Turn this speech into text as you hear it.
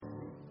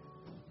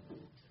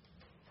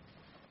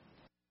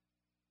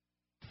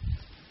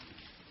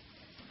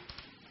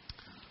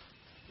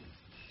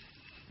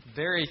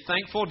Very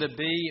thankful to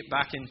be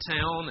back in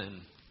town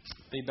and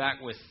be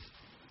back with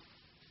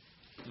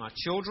my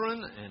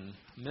children and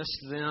miss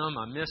them.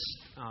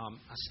 I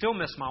still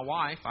miss my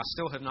wife. I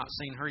still have not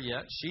seen her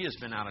yet. She has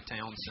been out of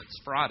town since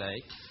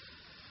Friday,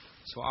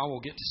 so I will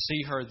get to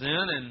see her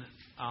then.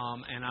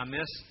 And I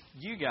miss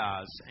you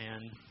guys.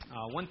 And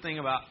one thing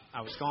about I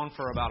was gone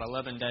for about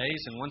 11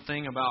 days, and one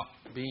thing about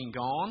being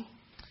gone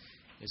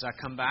is I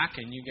come back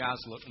and you guys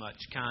look much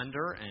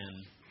kinder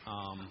and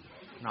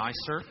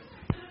nicer.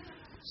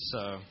 So,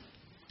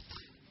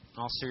 in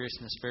all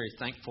seriousness, very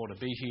thankful to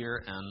be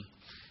here and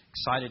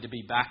excited to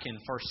be back in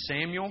 1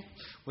 Samuel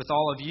with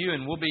all of you.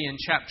 And we'll be in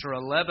chapter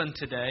 11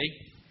 today.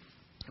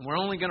 And we're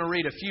only going to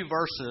read a few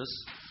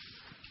verses,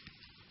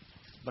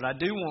 but I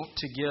do want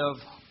to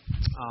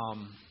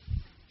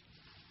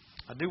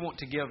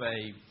give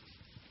a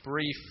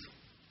brief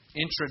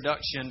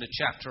introduction to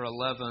chapter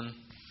 11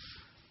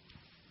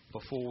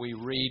 before we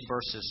read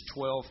verses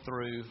 12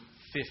 through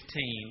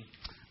 15.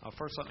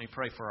 First, let me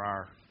pray for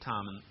our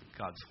time in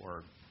God's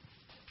Word.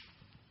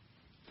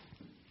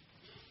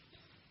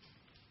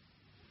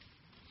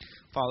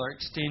 Father,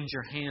 extend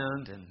your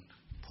hand and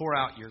pour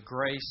out your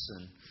grace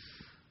and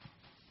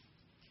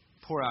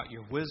pour out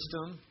your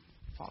wisdom.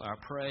 Father, I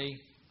pray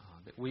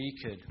that we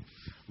could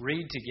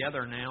read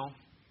together now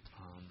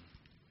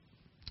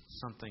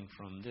something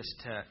from this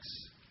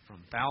text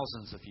from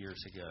thousands of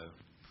years ago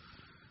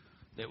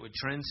that would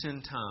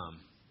transcend time,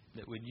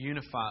 that would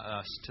unify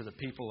us to the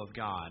people of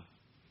God.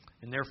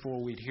 And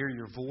therefore, we'd hear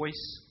your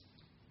voice.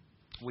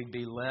 We'd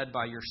be led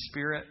by your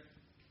Spirit.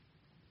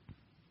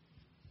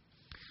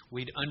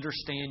 We'd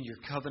understand your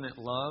covenant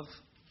love.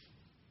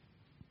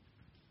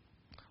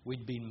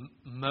 We'd be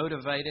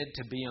motivated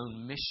to be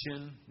on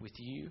mission with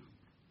you.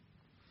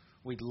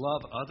 We'd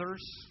love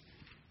others.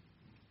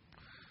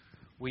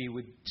 We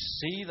would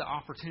see the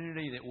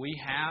opportunity that we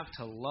have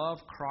to love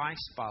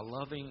Christ by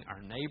loving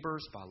our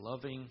neighbors, by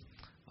loving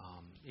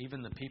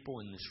even the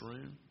people in this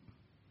room.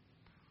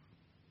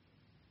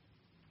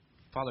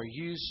 Father,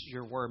 use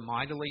your word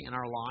mightily in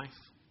our life.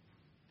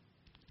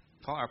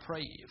 Father, I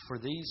pray for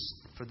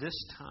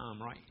this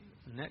time, right,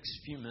 next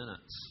few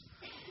minutes,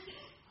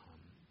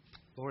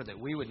 Lord, that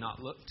we would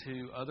not look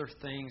to other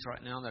things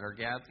right now that are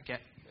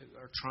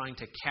trying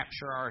to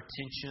capture our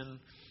attention,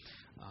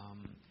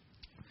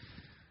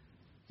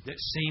 that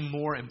seem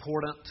more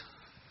important.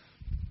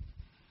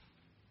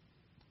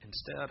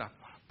 Instead, I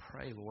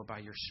pray, Lord, by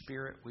your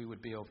Spirit, we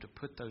would be able to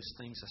put those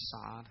things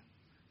aside,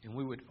 and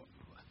we would.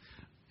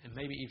 And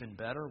maybe even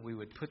better, we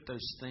would put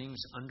those things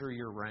under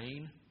your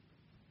reign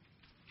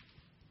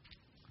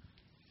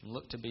and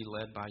look to be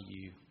led by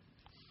you.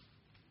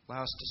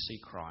 Allow us to see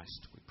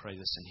Christ. We pray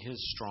this in His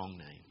strong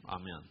name.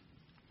 Amen.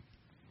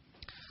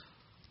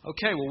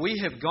 Okay, well, we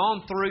have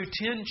gone through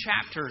 10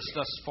 chapters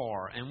thus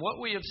far, and what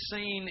we have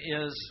seen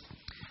is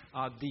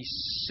the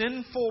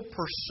sinful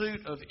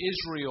pursuit of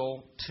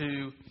Israel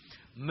to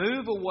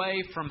move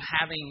away from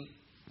having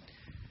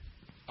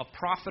a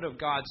prophet of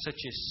God such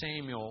as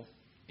Samuel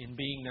in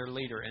being their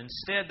leader.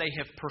 Instead, they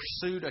have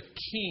pursued a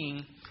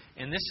king,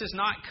 and this has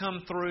not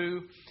come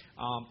through.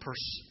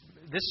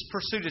 This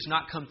pursuit has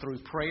not come through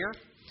prayer.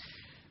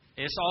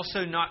 It's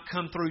also not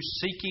come through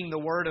seeking the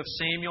word of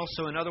Samuel.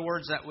 So, in other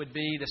words, that would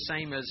be the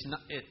same as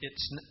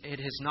it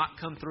has not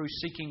come through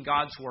seeking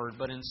God's word,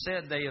 but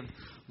instead they have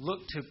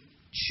looked to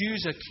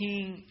choose a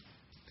king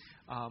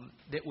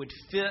that would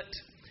fit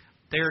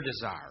their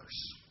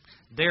desires,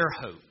 their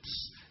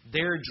hopes,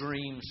 their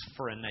dreams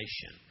for a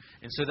nation.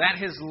 And so that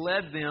has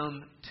led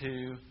them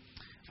to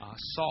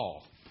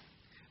Saul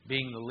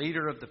being the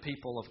leader of the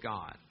people of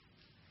God.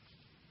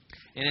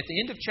 And at the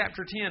end of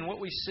chapter 10, what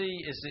we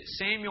see is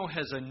that Samuel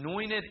has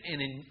anointed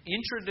and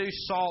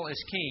introduced Saul as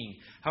king.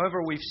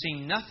 However, we've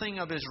seen nothing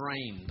of his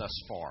reign thus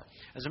far.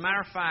 As a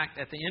matter of fact,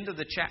 at the end of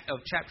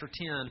chapter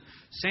 10,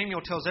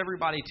 Samuel tells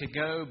everybody to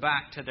go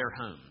back to their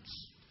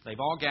homes. They've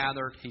all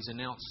gathered. He's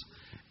announced.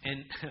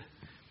 And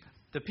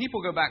the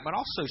people go back, but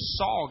also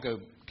Saul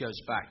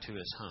goes back to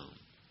his home.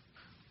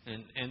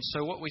 And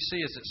so what we see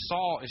is that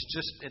Saul is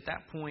just, at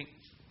that point,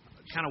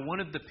 kind of one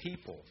of the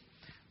people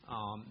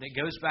that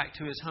goes back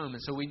to his home.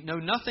 And so we know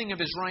nothing of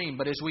his reign.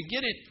 But as we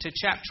get into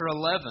chapter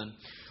 11,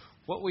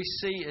 what we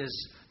see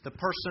is the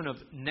person of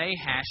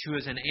Nahash, who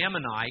is an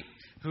Ammonite,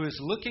 who is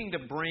looking to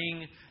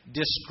bring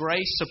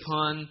disgrace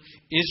upon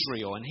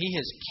Israel. And he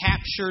has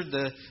captured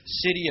the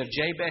city of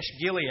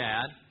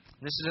Jabesh-Gilead.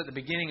 This is at the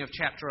beginning of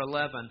chapter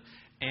 11.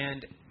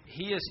 And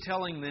he is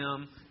telling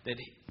them that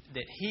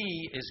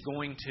he is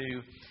going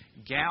to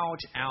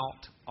gouge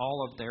out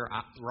all of their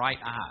right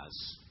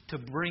eyes to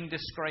bring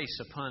disgrace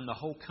upon the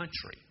whole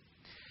country.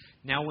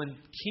 Now, when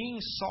King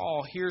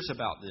Saul hears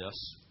about this,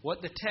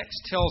 what the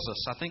text tells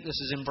us, I think this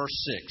is in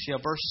verse 6. Yeah,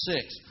 verse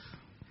 6.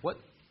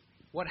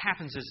 What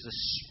happens is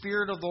the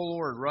Spirit of the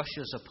Lord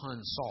rushes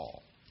upon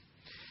Saul.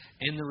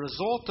 And the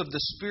result of the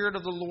Spirit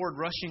of the Lord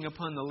rushing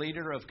upon the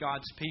leader of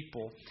God's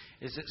people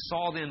is that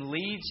Saul then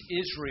leads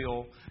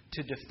Israel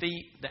to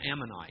defeat the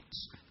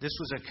Ammonites. This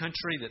was a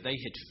country that they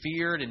had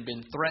feared and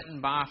been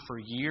threatened by for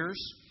years.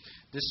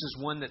 This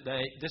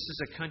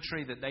is a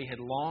country that they had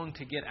longed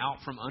to get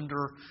out from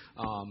under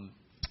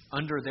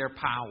their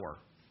power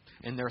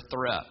and their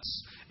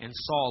threats. And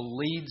Saul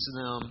leads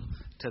them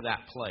to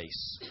that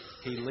place.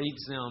 He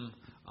leads them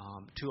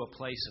to a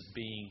place of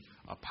being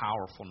a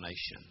powerful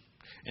nation.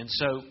 And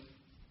so,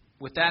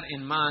 with that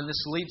in mind,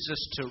 this leads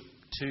us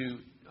to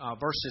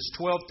verses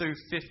 12 through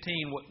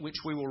 15, which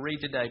we will read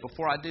today.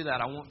 Before I do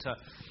that, I want to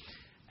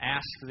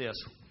ask this.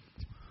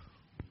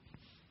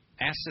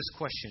 Ask this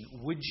question.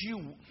 Would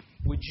you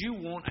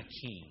want a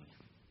king?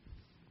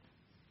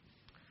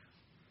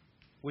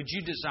 Would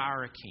you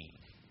desire a king?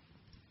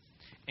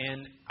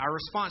 And our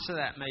response to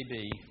that may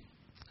be,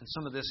 and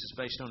some of this is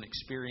based on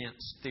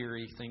experience,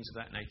 theory, things of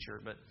that nature,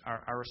 but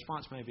our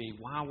response may be,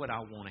 why would I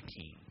want a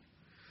king?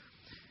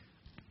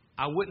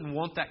 I wouldn't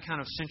want that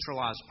kind of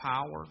centralized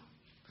power.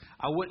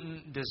 I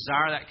wouldn't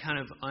desire that kind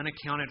of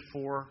unaccounted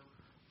for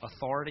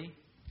authority.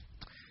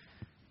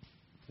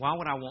 Why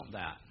would I want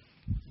that?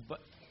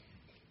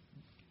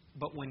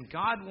 But when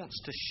God wants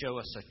to show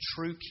us a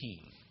true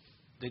king,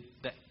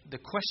 the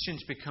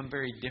questions become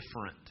very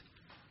different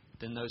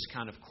than those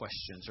kind of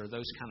questions or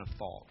those kind of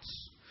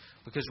thoughts.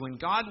 Because when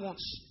God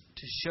wants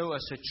to show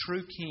us a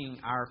true king,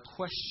 our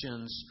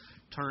questions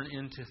turn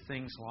into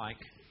things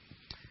like,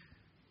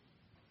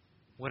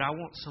 would I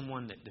want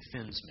someone that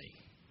defends me?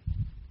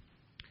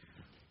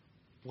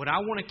 Would I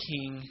want a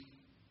king?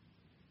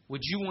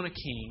 Would you want a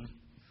king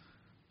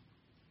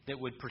that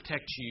would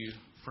protect you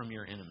from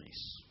your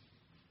enemies?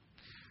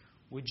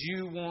 Would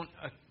you want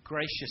a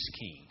gracious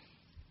king?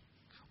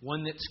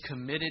 One that's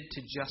committed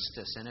to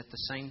justice and at the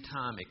same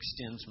time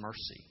extends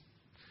mercy?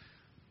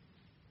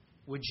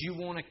 Would you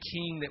want a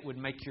king that would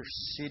make your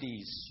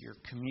cities, your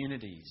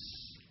communities?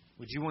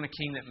 Would you want a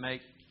king that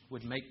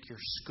would make your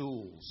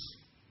schools,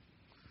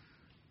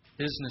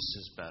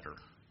 businesses better?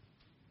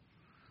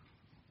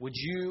 Would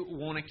you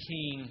want a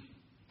king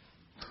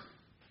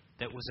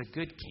that was a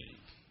good king?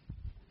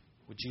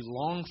 Would you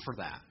long for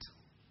that?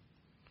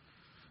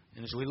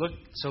 And as we look,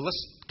 so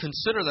let's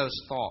consider those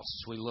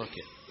thoughts as we look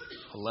at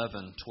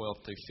 11,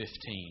 12 through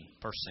 15,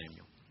 1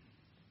 Samuel.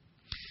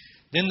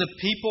 Then the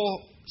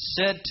people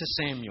said to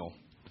Samuel,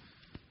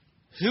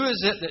 "Who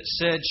is it that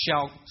said,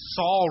 'Shall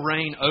Saul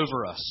reign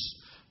over us?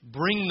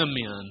 Bring the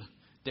men,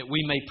 that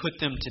we may put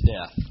them to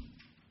death.'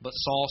 But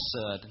Saul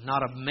said,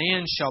 'Not a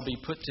man shall be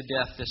put to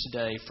death this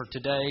day, for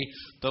today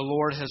the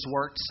Lord has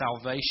worked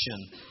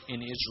salvation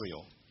in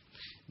Israel.'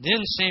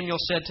 Then Samuel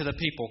said to the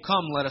people,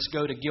 'Come, let us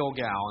go to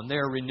Gilgal, and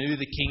there renew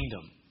the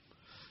kingdom.'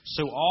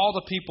 So all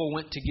the people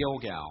went to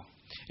Gilgal,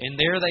 and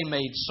there they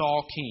made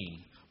Saul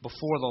king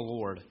before the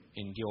Lord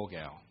in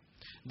Gilgal.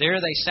 There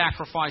they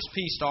sacrificed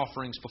peace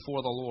offerings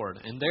before the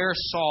Lord, and there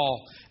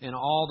Saul and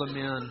all the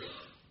men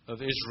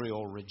of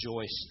Israel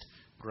rejoiced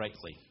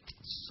greatly." This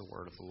is the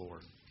word of the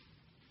Lord.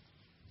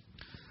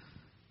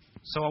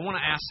 So I want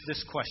to ask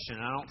this question,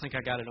 and I don't think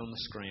I got it on the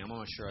screen. I'm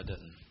almost sure I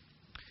didn't.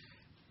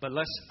 But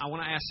I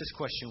want to ask this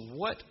question.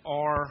 What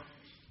are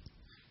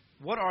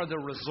the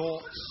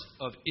results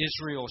of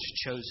Israel's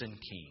chosen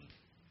king?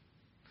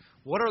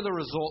 What are the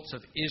results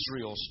of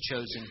Israel's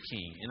chosen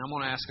king? And I'm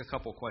going to ask a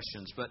couple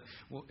questions. But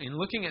in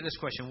looking at this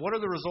question, what are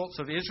the results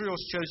of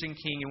Israel's chosen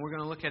king? And we're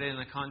going to look at it in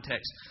a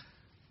context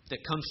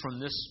that comes from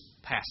this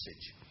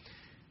passage.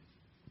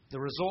 The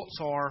results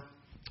are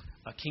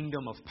a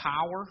kingdom of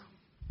power,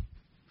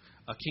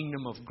 a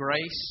kingdom of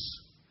grace,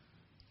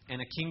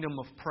 and a kingdom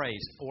of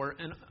praise. Or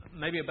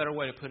maybe a better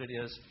way to put it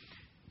is,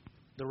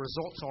 the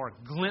results are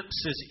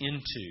glimpses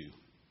into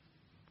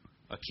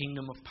a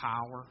kingdom of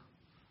power,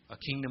 a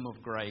kingdom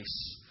of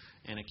grace,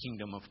 and a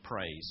kingdom of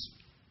praise.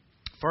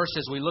 First,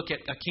 as we look at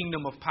a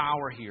kingdom of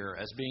power here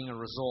as being a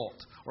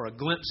result or a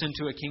glimpse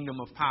into a kingdom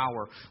of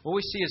power, what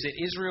we see is that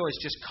Israel has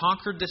just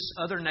conquered this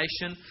other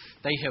nation.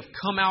 They have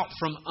come out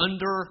from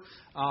under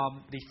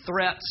the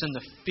threats and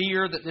the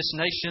fear that this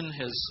nation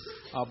has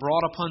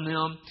brought upon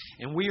them.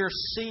 And we are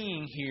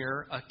seeing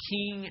here a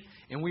king,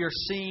 and we are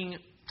seeing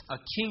a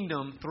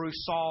kingdom through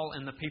Saul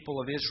and the people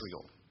of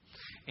Israel.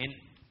 And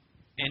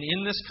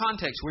in this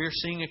context, we are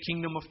seeing a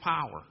kingdom of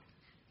power.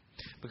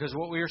 Because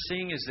what we are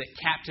seeing is that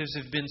captives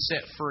have been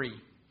set free.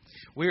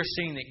 We are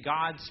seeing that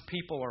God's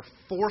people are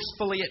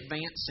forcefully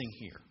advancing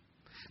here.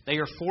 They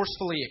are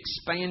forcefully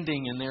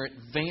expanding and they're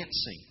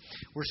advancing.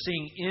 We're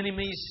seeing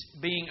enemies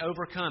being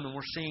overcome and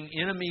we're seeing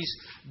enemies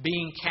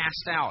being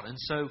cast out. And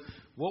so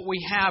what we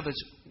have is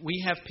we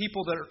have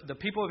people the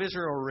people of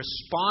Israel are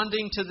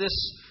responding to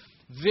this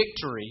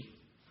victory,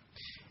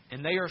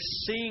 and they are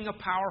seeing a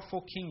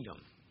powerful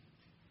kingdom.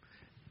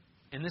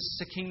 And this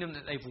is a kingdom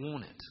that they've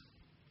wanted.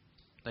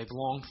 They've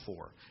longed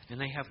for, and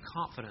they have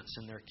confidence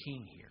in their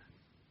king here.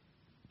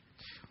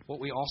 What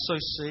we also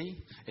see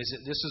is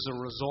that this is a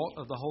result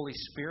of the Holy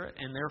Spirit,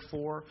 and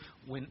therefore,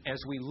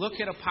 as we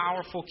look at a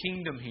powerful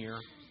kingdom here,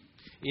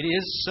 it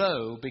is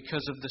so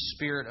because of the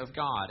Spirit of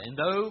God. And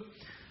though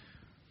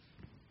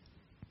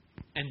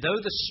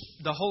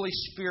the Holy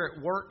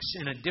Spirit works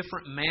in a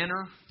different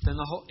manner than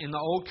in the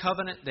Old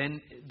Covenant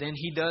than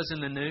He does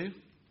in the New,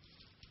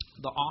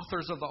 the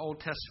authors of the Old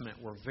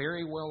Testament were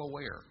very well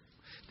aware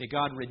That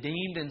God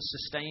redeemed and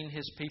sustained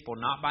His people,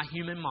 not by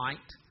human might,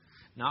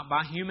 not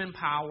by human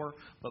power,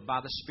 but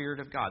by the Spirit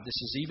of God.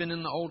 This is even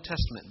in the Old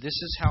Testament. This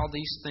is how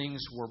these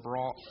things were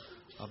brought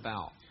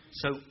about.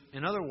 So,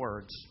 in other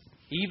words,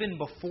 even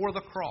before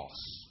the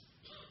cross,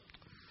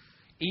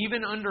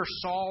 even under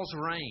Saul's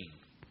reign,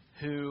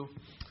 who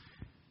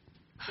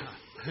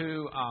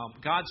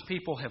God's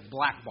people have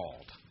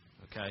blackballed,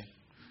 okay?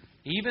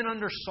 Even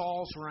under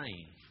Saul's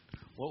reign,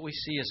 what we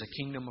see is a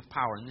kingdom of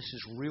power, and this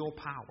is real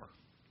power.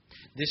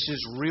 This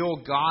is real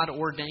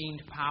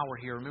God-ordained power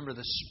here. Remember,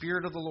 the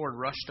Spirit of the Lord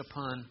rushed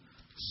upon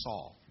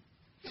Saul.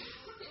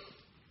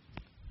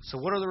 So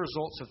what are the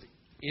results of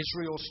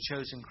Israel's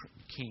chosen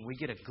king? We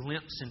get a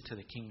glimpse into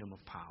the kingdom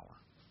of power.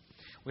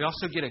 We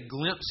also get a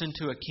glimpse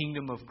into a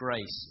kingdom of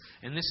grace.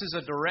 And this is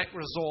a direct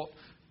result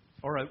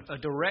or a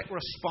direct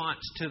response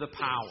to the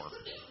power.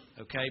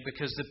 Okay?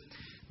 Because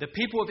the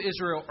people of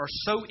Israel are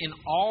so in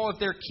awe of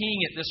their king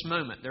at this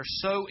moment. They're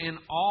so in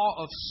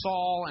awe of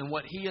Saul and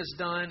what he has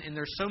done, and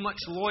there's so much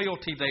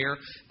loyalty there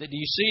that, do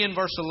you see in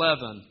verse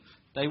 11,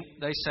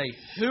 they say,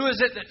 "Who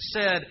is it that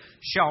said,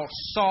 'Shall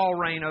Saul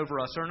reign over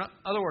us?'" Or in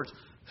other words,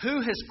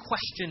 who has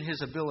questioned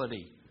his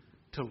ability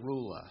to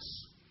rule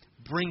us?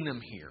 Bring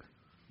them here.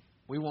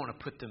 We want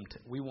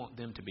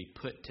them to be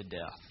put to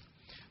death.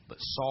 But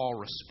Saul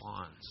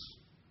responds.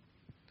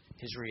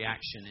 His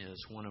reaction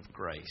is one of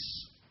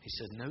grace. He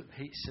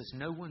says,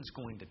 no one's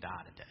going to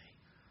die today.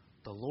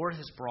 The Lord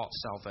has brought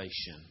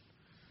salvation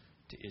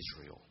to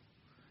Israel.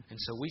 And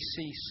so we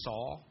see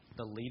Saul,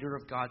 the leader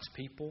of God's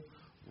people,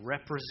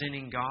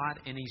 representing God,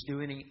 and he's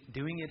doing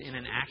it in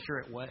an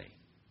accurate way.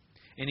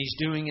 And he's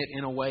doing it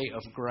in a way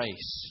of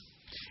grace.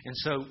 And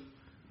so,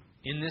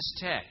 in this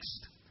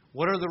text,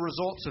 what are the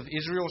results of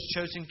Israel's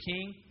chosen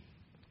king?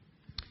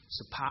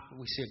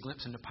 We see a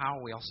glimpse into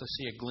power. We also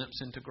see a glimpse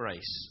into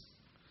grace.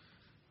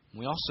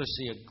 We also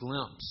see a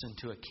glimpse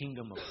into a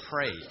kingdom of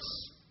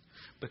praise.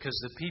 Because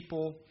the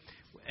people,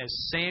 as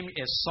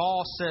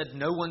Saul said,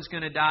 no one's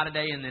going to die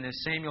today, and then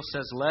as Samuel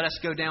says, let us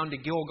go down to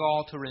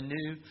Gilgal to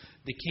renew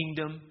the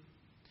kingdom,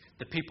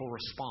 the people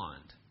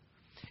respond.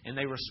 And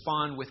they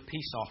respond with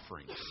peace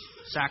offerings,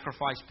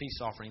 sacrifice peace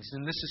offerings.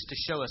 And this is to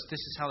show us this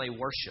is how they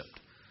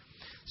worshiped.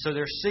 So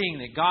they're seeing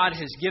that God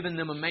has given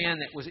them a man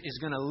that is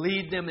going to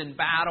lead them in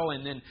battle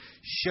and then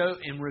show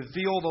and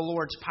reveal the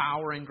Lord's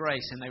power and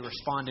grace. And they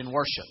respond in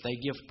worship. They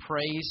give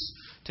praise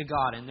to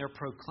God. And they're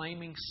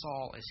proclaiming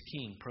Saul as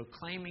king.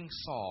 Proclaiming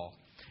Saul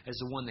as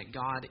the one that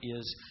God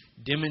is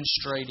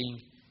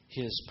demonstrating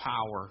His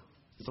power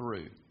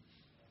through.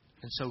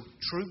 And so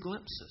true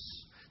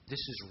glimpses. This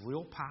is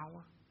real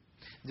power.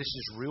 This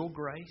is real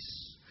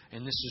grace.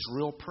 And this is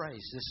real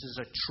praise. This is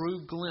a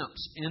true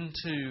glimpse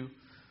into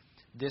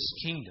this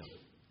kingdom.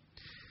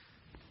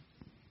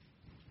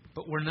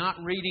 But we're not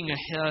reading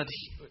ahead.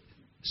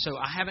 So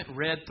I haven't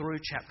read through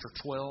chapter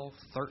 12,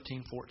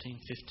 13, 14,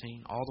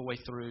 15, all the way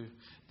through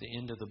the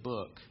end of the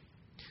book.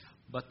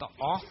 But the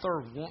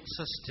author wants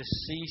us to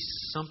see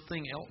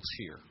something else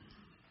here.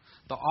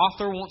 The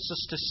author wants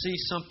us to see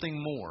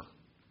something more.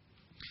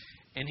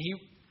 And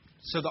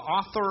so the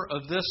author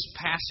of this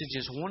passage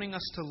is wanting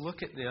us to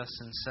look at this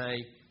and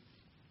say,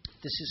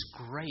 this is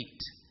great.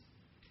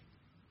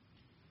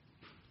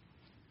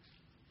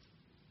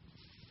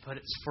 But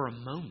it's for a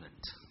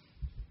moment.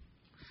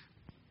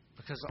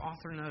 Because the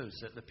author knows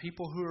that the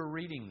people who are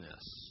reading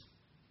this,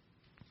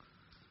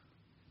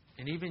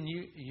 and even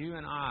you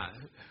and I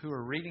who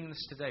are reading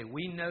this today,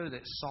 we know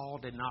that Saul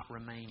did not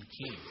remain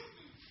king.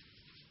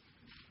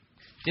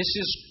 This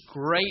is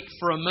great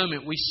for a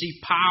moment. We see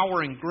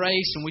power and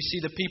grace, and we see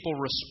the people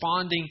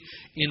responding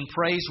in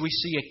praise. We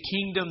see a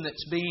kingdom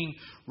that's being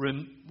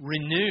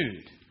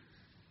renewed.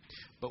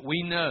 But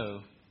we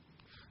know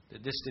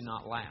that this did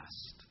not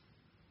last.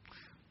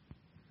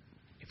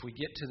 If we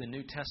get to the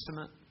New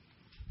Testament,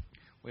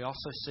 we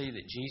also see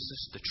that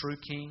Jesus, the true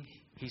king,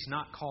 He's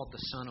not called the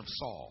son of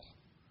Saul.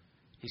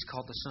 He's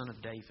called the son of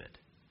David.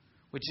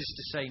 Which is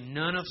to say,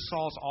 none of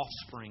Saul's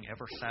offspring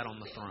ever sat on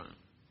the throne.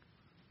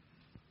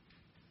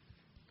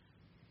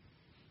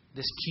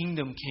 This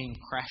kingdom came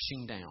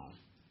crashing down.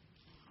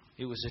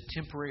 It was a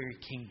temporary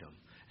kingdom.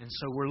 And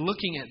so we're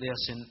looking at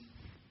this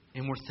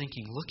and we're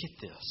thinking, look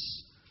at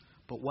this.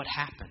 But what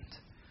happened?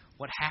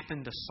 What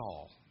happened to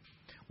Saul?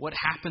 What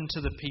happened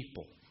to the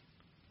people?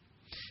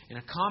 And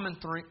a common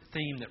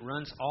theme that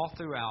runs all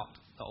throughout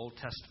the Old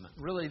Testament,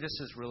 really this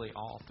is really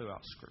all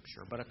throughout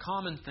Scripture, but a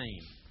common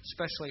theme,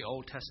 especially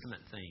Old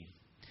Testament theme,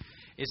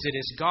 is that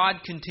as God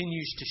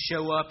continues to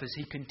show up, as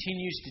He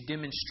continues to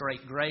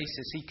demonstrate grace,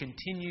 as He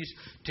continues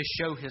to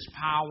show His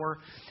power,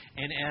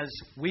 and as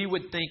we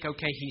would think,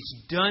 okay,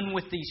 He's done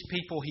with these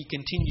people, He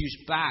continues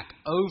back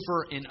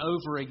over and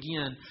over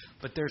again,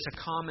 but there's a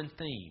common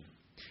theme.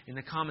 And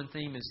the common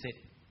theme is that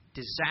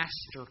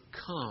disaster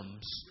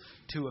comes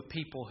to a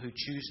people who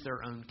choose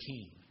their own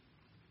king.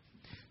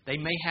 They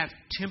may have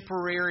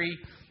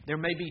there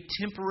may be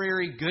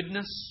temporary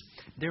goodness.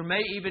 There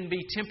may even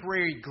be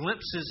temporary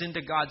glimpses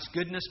into God's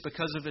goodness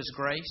because of His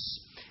grace.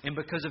 and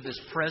because of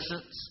His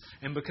presence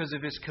and because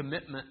of His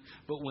commitment.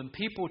 But when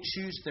people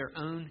choose their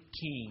own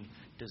king,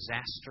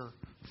 disaster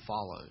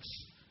follows.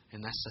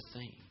 And that's the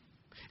thing.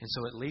 And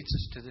so it leads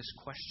us to this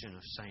question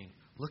of saying,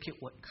 look at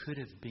what could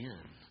have been.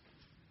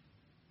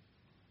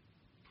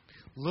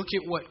 Look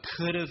at what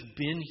could have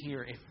been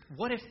here.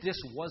 What if this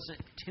wasn't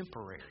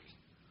temporary?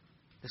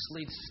 This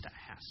leads us to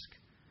ask,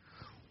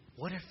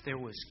 what if there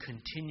was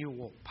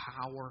continual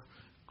power,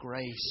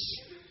 grace,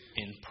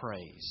 and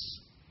praise?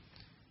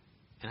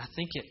 And I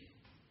think it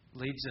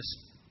leads us,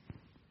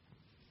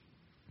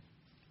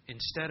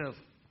 instead of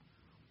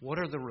what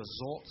are the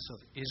results of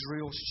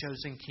Israel's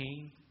chosen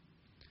king,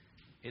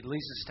 it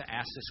leads us to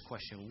ask this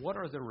question, what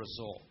are the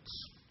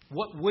results?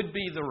 What would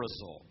be the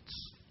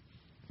results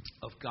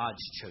of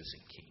God's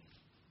chosen king?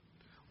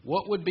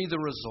 What would be the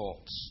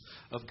results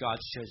of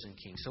God's chosen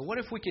king? So what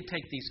if we could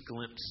take these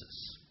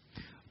glimpses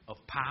of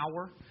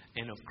power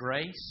and of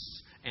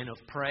grace and of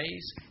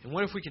praise, and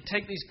what if we could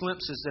take these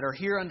glimpses that are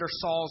here under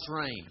Saul's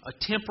reign, a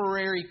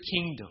temporary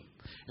kingdom,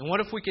 and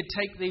what if we could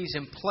take these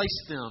and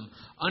place them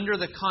under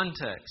the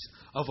context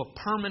of a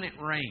permanent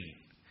reign,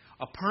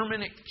 a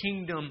permanent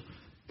kingdom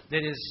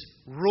that is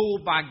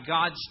ruled by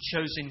God's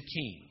chosen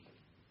king?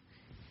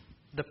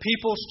 The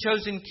people's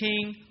chosen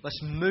king, let's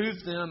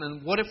move them,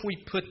 and what if we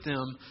put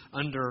them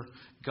under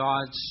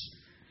God's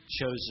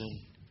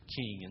chosen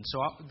king? And so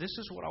this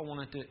is what I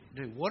wanted to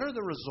do. What are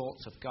the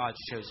results of God's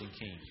chosen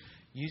king?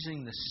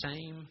 Using the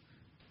same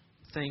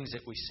things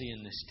that we see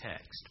in this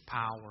text: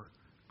 power,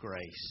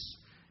 grace,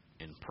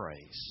 and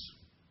praise.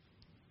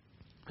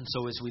 And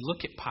so as we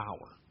look at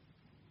power,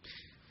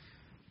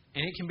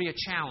 and it can be a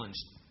challenge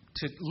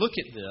to look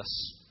at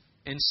this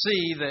and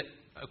see that,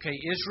 okay,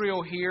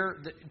 Israel here,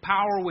 the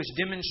power was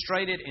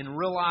demonstrated and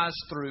realized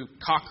through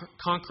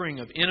conquering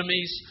of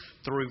enemies,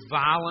 through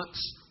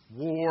violence,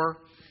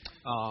 war,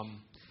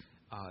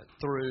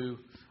 through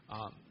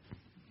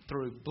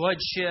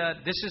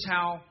bloodshed. This is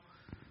how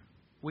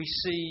we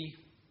see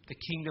the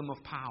kingdom of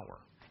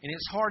power. And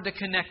it's hard to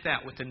connect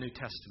that with the New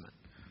Testament.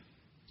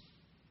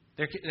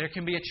 There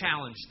can be a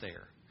challenge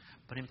there.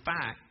 But in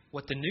fact,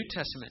 what the New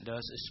Testament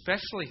does,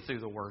 especially through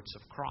the words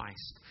of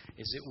Christ,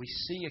 is that we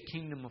see a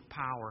kingdom of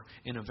power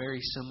in a very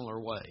similar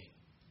way.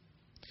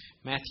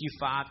 Matthew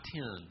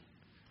 5:10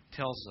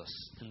 tells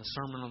us in the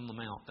Sermon on the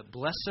Mount that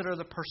blessed are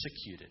the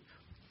persecuted.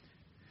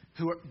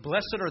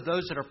 Blessed are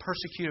those that are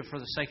persecuted for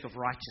the sake of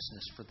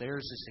righteousness, for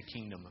theirs is the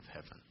kingdom of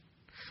heaven.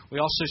 We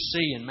also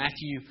see in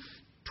Matthew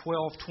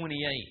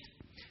 12:28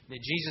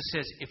 that Jesus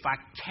says, if I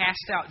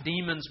cast out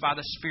demons by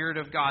the Spirit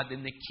of God,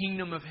 then the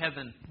kingdom of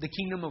heaven, the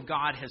kingdom of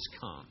God has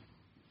come.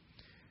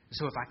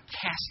 So if I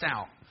cast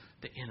out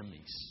the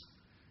enemies,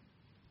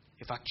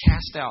 if I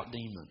cast out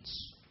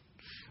demons,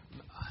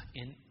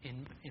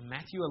 in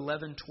Matthew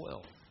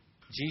 11:12,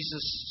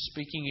 Jesus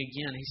speaking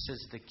again, He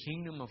says the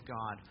kingdom of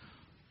God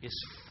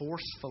is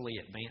forcefully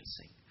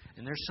advancing.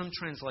 And there's some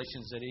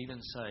translations that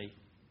even say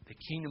the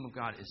kingdom of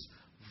God is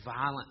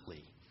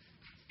violently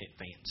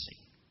advancing.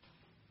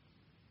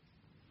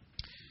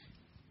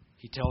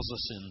 He tells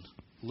us in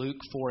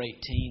Luke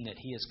 4:18 that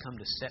He has come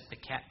to set the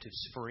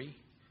captives free.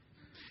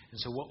 And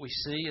so what we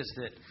see is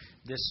that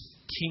this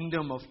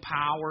kingdom of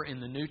power in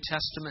the New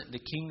Testament, the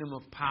kingdom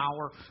of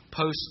power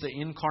post the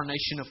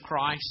incarnation of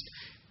Christ,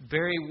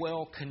 very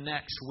well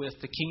connects with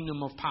the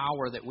kingdom of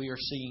power that we are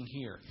seeing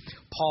here.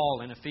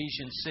 Paul in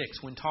Ephesians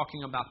 6, when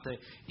talking about the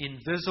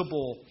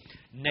invisible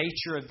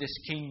nature of this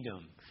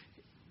kingdom,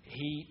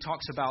 he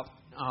talks about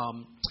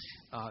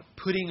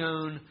putting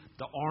on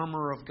the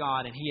armor of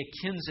God, and he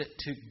akins it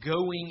to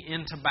going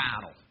into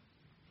battle.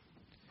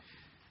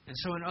 And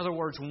so, in other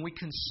words, when we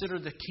consider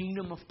the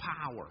kingdom of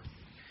power,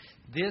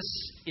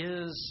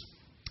 it's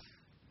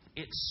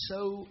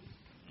so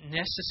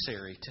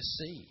necessary to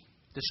see.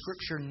 The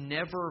Scripture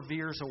never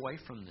veers away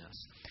from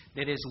this.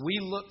 That as we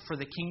look for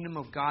the kingdom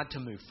of God to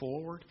move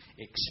forward,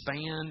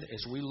 expand,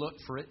 as we look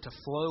for it to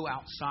flow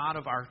outside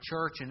of our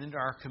church and into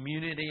our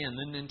community and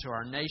then into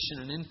our nation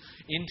and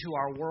into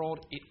our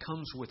world, it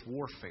comes with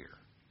warfare.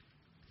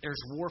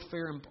 There's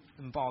warfare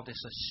involved.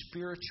 It's a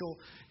spiritual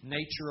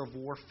nature of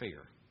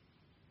warfare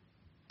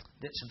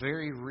that's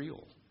very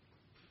real.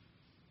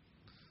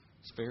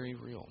 It's very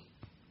real.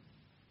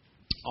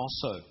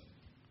 Also,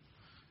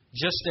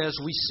 just as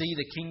we see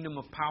the kingdom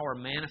of power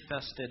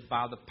manifested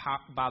by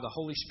the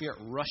Holy Spirit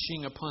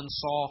rushing upon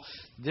Saul,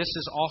 this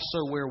is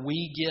also where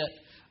we get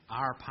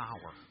our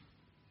power.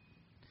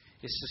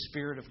 It's the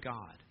Spirit of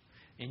God.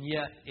 And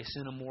yet, it's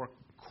in a more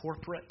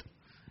corporate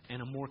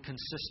and a more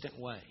consistent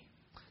way.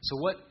 So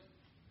what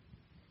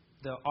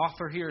the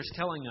author here is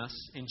telling us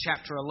in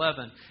chapter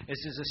 11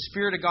 is the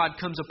Spirit of God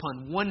comes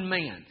upon one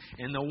man,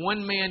 and the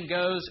one man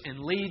goes and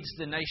leads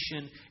the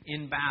nation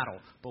in battle.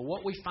 But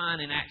what we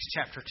find in Acts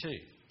chapter 2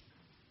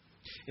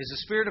 is the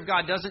Spirit of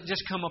God doesn't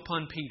just come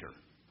upon Peter.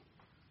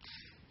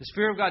 The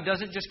Spirit of God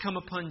doesn't just come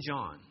upon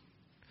John.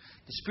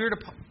 The Spirit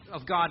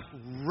of God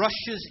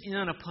rushes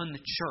in upon the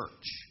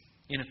church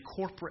in a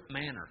corporate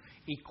manner,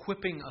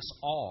 equipping us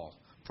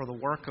all for the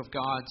work of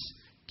God's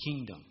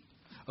kingdom,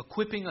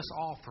 equipping us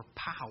all for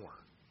power.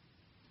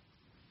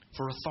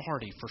 for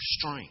authority, for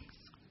strength.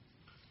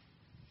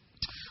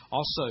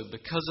 Also,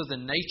 because of the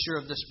nature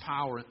of this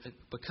power,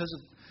 because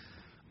of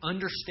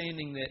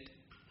understanding that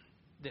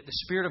the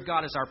Spirit of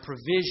God is our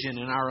provision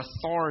and our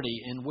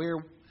authority, and where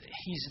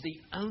He's the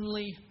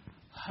only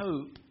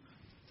hope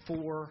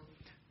for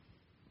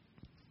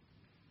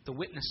the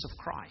witness of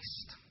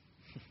Christ.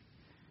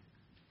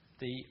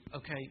 1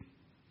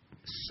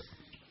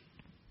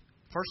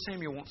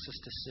 Samuel wants us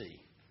to see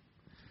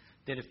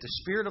that if the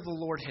Spirit of the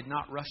Lord had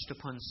not rushed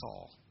upon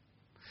Saul,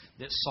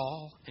 that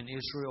Saul and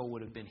Israel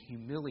would have been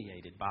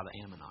humiliated by the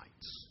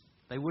Ammonites.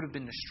 They would have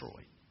been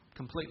destroyed,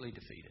 completely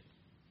defeated.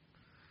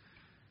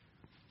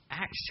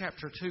 Acts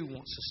chapter 2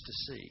 wants us to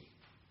see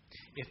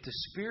if the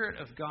Spirit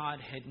of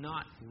God had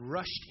not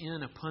rushed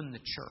in upon the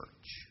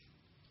church,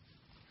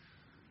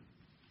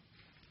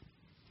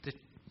 that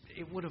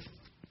it would have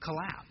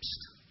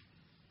collapsed.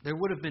 There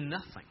would have been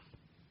nothing.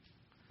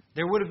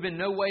 There would have been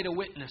no way to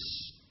witness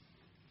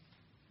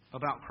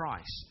about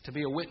Christ, to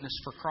be a witness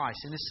for Christ.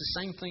 And it's the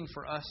same thing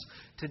for us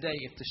today.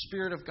 If the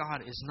Spirit of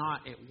God is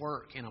not at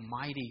work in a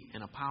mighty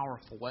and a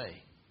powerful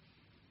way,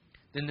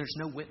 then there's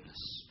no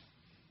witness.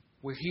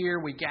 We're here,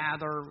 we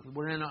gather,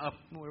 we're in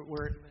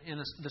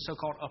the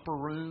so-called upper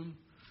room,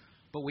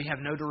 but we have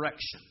no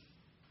direction.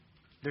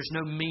 There's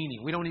no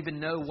meaning. We don't even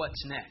know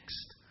what's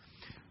next.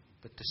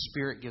 But the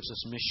Spirit gives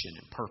us mission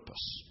and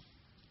purpose.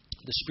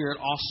 The Spirit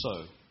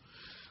also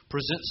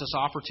presents us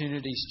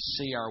opportunities to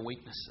see our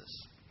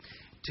weaknesses,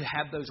 to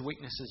have those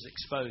weaknesses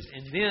exposed.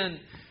 And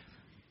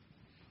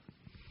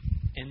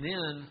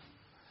then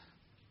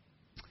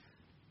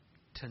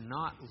to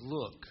not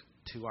look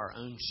to our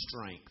own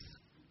strength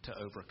to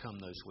overcome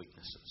those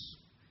weaknesses.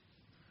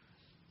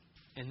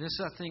 And this,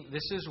 I think,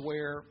 this is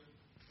where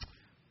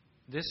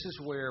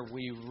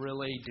we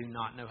really do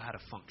not know how to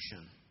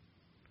function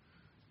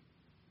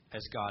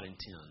as God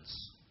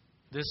intends.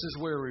 This is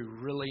where we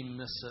really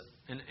miss it.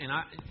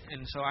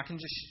 So I can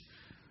just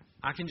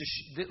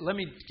let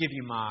me give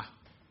you my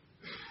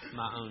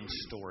own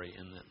story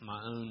and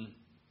my own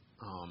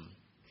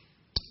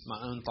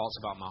thoughts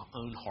about my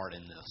own heart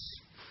in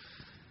this.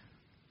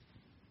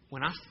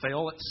 When I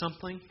fail at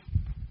something,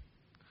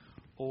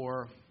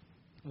 or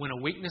when a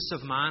weakness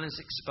of mine is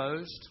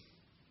exposed,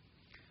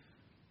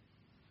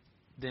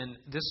 then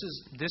this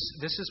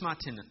is my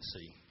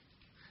tendency.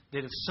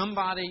 That if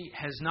somebody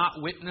has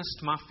not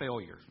witnessed my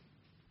failure,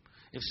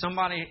 if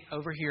somebody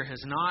over here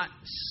has not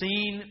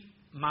seen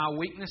my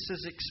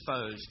weaknesses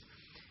exposed,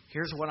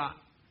 here's what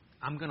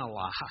I'm going to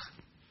lie.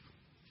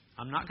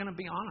 I'm not going to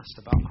be honest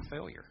about my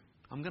failure.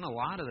 I'm going to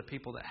lie to the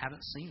people that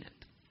haven't seen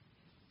it.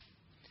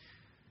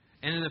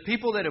 And the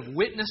people that have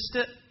witnessed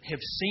it, have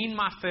seen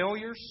my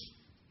failures,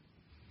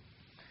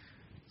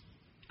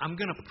 I'm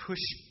going to push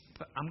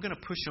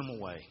them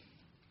away.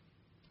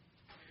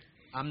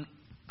 I'm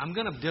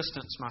going to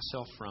distance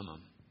myself from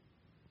them.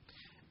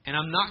 And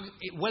I'm not,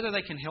 whether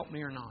they can help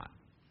me or not.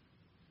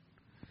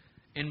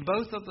 And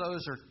both of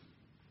those are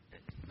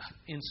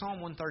in Psalm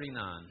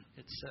 139.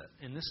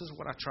 And this is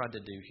what I tried to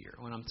do here.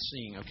 When I'm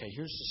seeing, okay,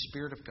 here's the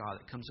Spirit of God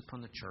that comes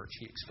upon the church.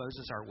 He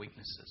exposes our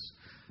weaknesses.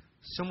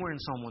 Somewhere in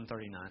Psalm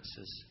 139 it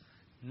says,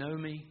 know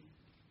me,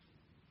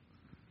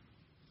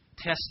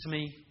 test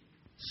me,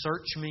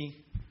 search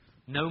me,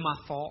 know my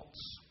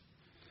thoughts.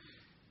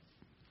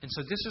 And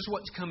so this is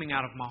what's coming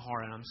out of my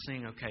heart. And I'm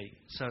saying, okay,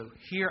 so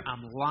here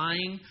I'm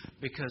lying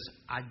because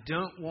I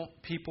don't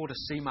want people to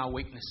see my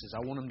weaknesses. I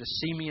want them to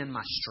see me in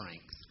my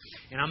strength.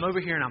 And I'm over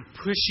here and I'm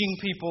pushing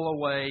people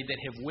away that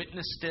have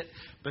witnessed it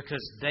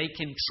because they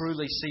can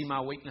truly see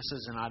my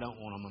weaknesses and I don't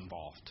want them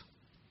involved.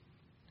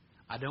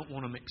 I don't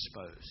want them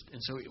exposed.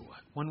 And so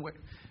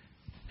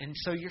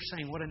you're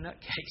saying, what a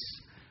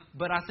nutcase.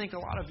 But I think a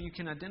lot of you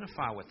can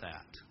identify with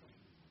that.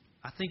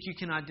 I think you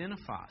can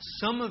identify.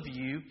 Some of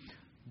you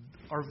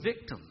are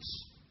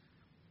victims.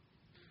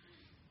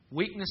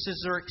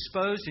 Weaknesses are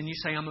exposed and you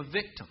say, I'm a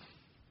victim.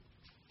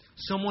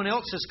 Someone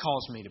else has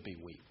caused me to be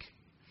weak.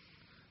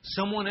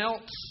 Someone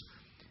else,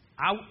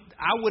 I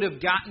would have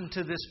gotten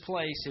to this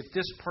place if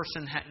this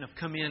person hadn't have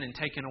come in and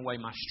taken away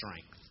my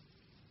strength.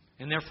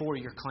 And therefore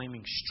you're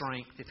claiming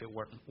strength if it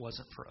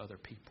wasn't for other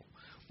people.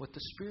 What the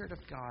Spirit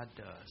of God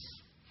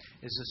does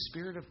is the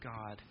Spirit of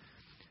God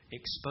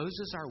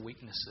exposes our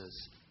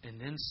weaknesses and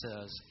then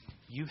says,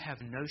 you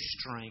have no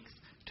strength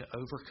to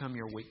overcome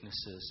your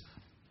weaknesses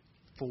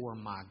for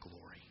my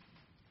glory.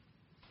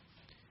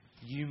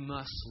 You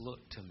must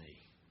look to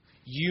me.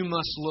 You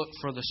must look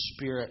for the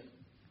Spirit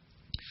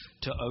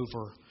to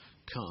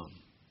overcome.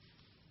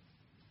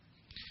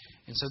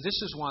 And so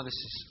this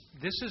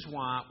is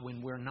why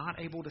when we're not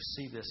able to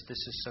see this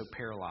is so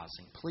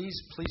paralyzing. Please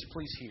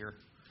hear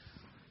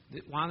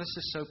why this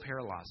is so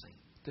paralyzing.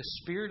 The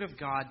Spirit of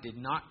God did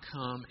not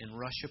come and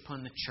rush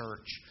upon the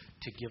church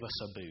to give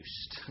us a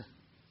boost.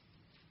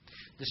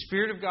 The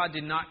Spirit of God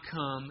did not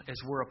come as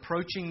we're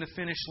approaching the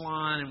finish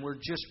line and we're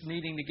just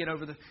needing to get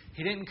over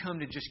He didn't come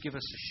to just give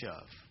us a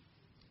shove.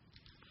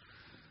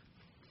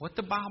 What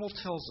the Bible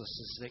tells us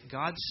is that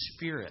God's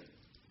Spirit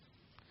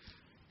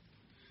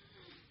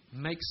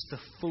makes the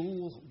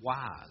fool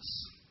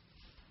wise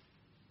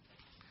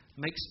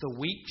makes the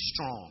weak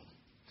strong.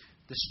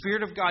 The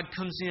Spirit of God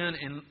comes in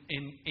and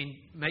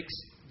makes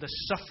the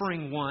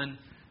suffering one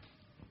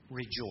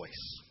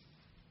rejoice.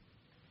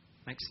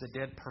 Makes the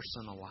dead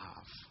person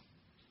alive.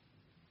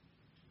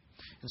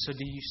 And so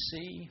do you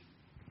see?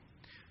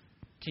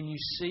 Can you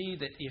see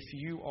that if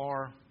you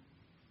are...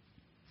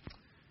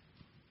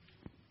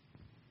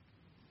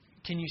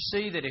 Can you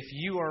see that if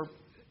you are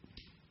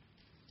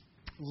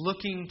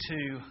looking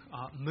to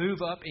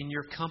move up in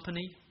your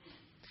company,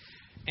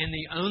 and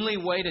the only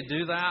way to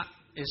do that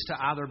is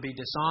to either be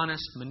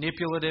dishonest,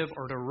 manipulative,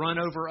 or to run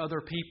over other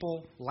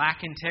people,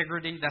 lack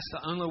integrity, that's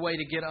the only way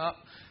to get up,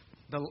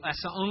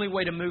 that's the only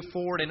way to move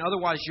forward, and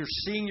otherwise you're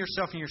seeing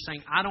yourself and you're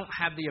saying, I don't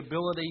have the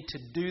ability to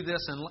do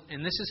this,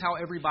 and this is how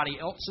everybody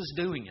else is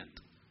doing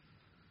it.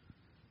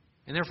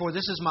 And therefore,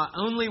 this is my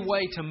only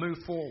way to move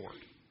forward.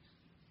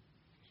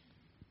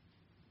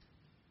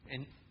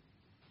 And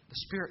the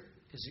Spirit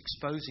is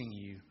exposing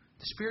you.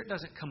 The Spirit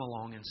doesn't come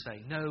along and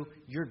say, no,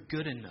 you're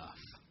good enough.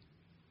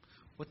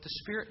 What the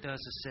Spirit does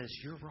is says,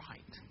 you're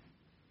right.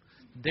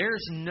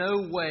 There's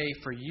no way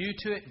for you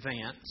to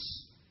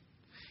advance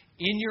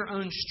in your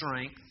own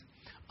strength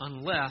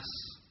unless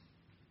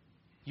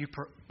you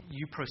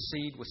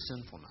proceed with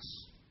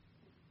sinfulness.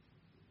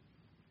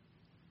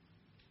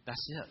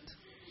 That's it.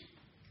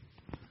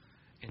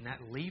 And that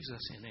leaves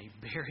us in a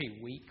very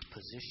weak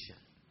position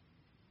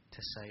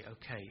to say,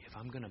 okay, if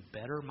I'm going to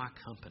better my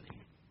company,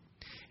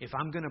 if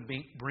I'm going to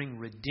bring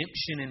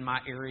redemption in my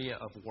area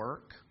of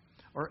work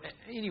or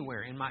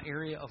anywhere in my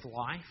area of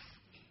life,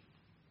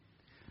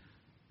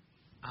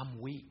 I'm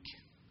weak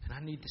and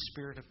I need the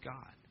Spirit of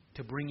God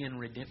to bring in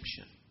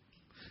redemption,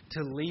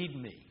 to lead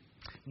me,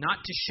 not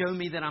to show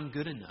me that I'm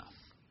good enough,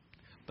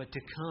 but to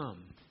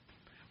come,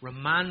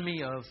 remind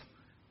me of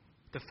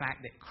the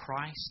fact that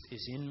Christ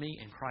is in me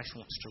and Christ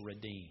wants to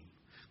redeem.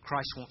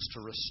 Christ wants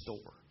to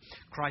restore.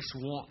 Christ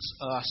wants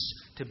us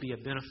to be a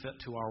benefit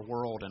to our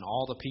world and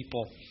all the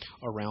people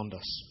around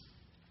us.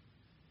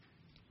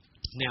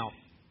 Now,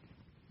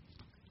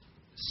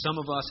 some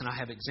of us, and I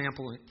have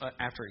example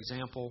after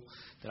example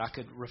that I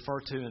could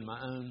refer to in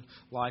my own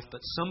life, but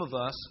some of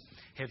us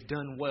have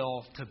done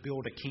well to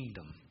build a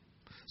kingdom.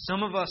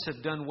 Some of us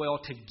have done well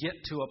to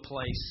get to a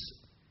place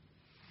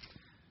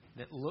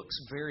that looks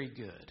very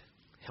good,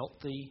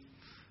 healthy.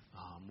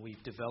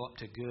 We've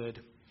developed a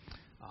good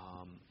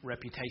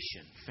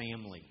reputation,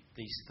 family,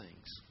 these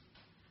things.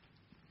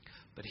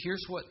 But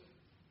here's what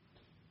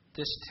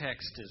this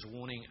text is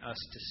wanting us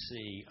to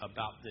see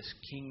about this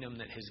kingdom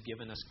that has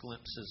given us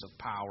glimpses of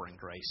power and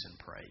grace and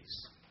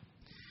praise.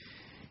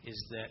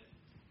 Is that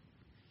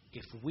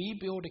if we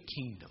build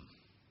a kingdom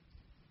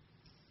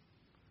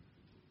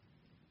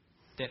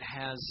that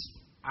has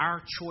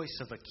our choice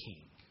of a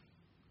king,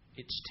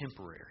 it's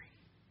temporary.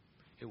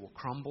 It will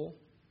crumble.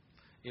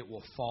 It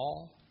will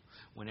fall.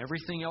 When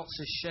everything else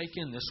is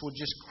shaken, this will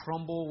just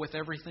crumble with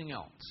everything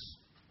else.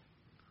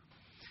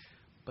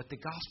 But the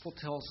gospel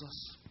tells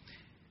us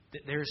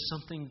that there is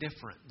something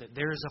different, that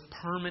there is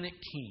a permanent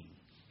king.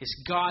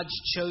 It's God's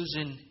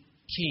chosen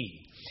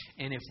king.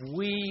 And if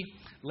we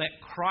let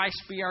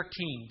Christ be our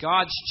king,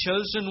 God's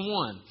chosen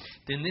one,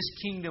 then this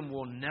kingdom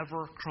will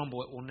never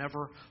crumble. It will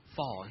never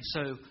fall. And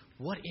so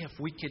what if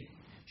we could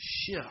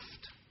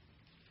shift?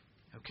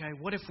 Okay,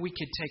 what if we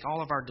could take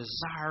all of our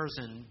desires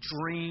and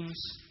dreams,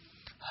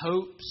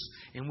 hopes,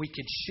 and we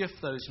could shift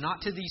those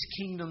not to these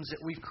kingdoms that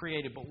we've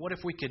created, but what if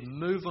we could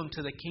move them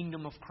to the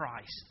kingdom of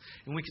Christ?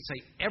 And we could say,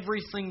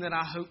 everything that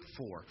I hope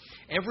for,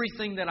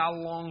 everything that I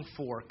long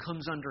for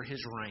comes under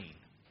His reign.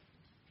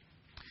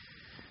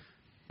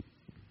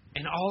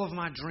 And all of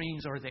my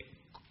dreams are that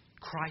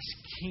Christ's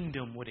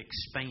kingdom would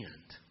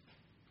expand,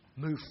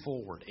 move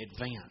forward,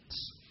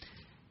 advance.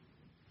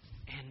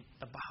 And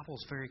the Bible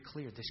is very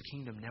clear. This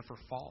kingdom never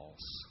falls.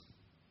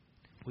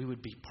 We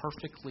would be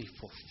perfectly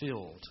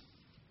fulfilled.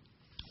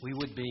 We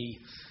would be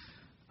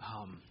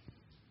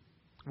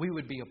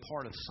a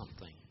part of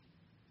something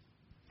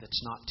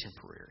that's not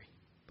temporary,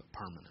 but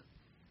permanent.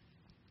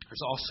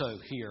 There's also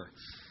here,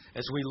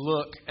 as we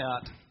look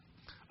at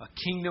a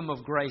kingdom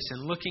of grace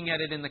and looking at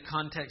it in the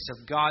context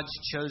of God's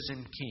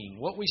chosen king,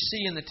 what we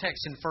see in the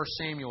text in 1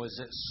 Samuel is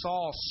that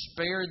Saul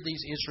spared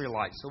these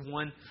Israelites,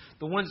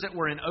 the ones that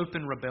were in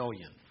open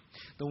rebellion,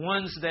 the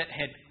ones that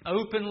had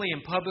openly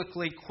and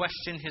publicly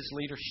questioned his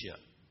leadership.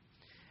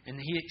 And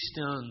he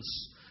extends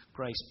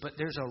grace. But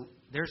there's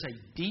a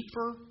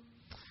deeper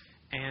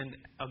and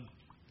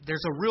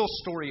there's a real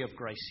story of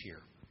grace here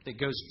that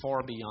goes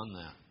far beyond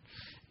that.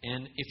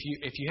 And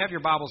if you have your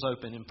Bibles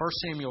open in 1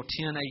 Samuel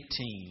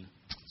 10:18,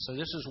 so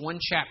this is one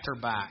chapter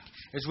back,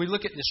 as we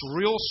look at this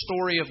real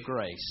story of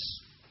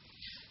grace,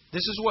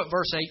 this is what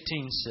verse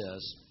 18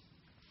 says.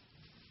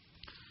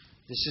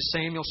 This is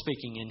Samuel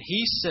speaking. And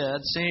he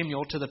said,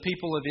 Samuel, to the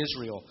people of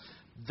Israel,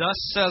 "Thus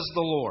says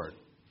the Lord,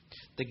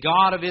 the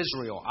God of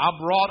Israel, I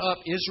brought up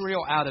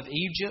Israel out of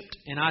Egypt,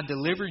 and I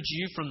delivered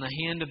you from the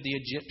hand of the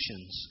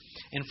Egyptians,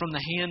 and from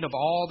the hand of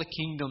all the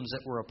kingdoms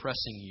that were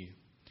oppressing you.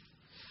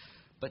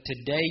 But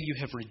today you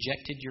have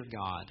rejected your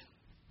God,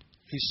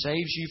 who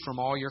saves you from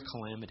all your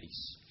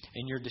calamities.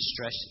 in your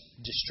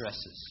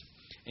distresses.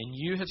 And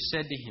you have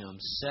said to him,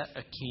 set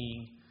a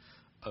king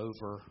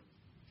over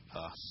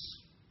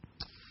us.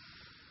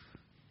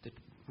 The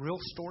real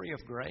story of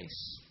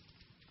grace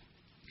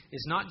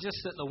is not just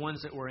that the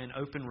ones that were in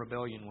open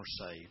rebellion were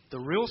saved. The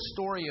real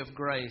story of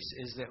grace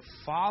is that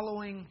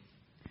following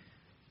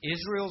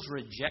Israel's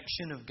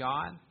rejection of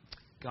God,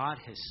 God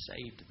has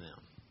saved them.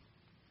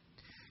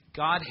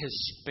 God has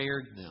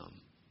spared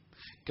them.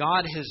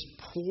 God has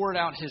poured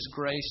out His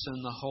grace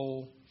in the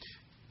whole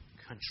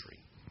country.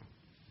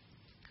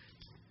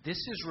 This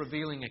is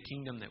revealing a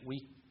kingdom that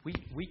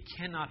we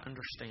cannot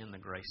understand the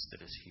grace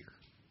that is here.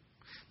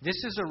 This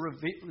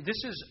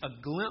is a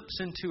glimpse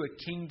into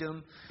a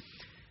kingdom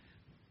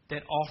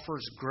that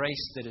offers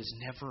grace that is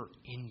never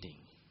ending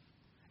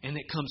and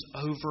that comes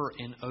over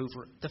and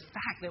over. The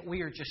fact that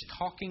we are just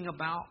talking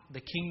about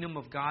the kingdom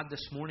of God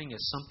this morning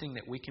is something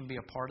that we can be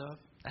a part of,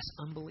 that's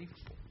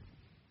unbelievable.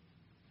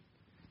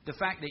 The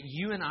fact that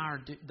you and I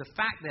the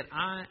fact that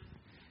I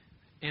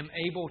am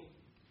able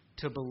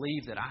to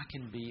believe that I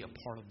can be a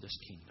part of this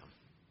kingdom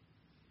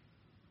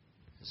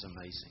is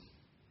amazing.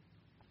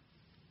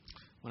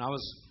 When I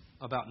was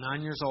about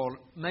 9 years old,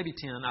 maybe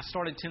 10, I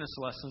started tennis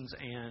lessons,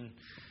 and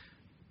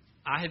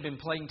I had been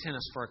playing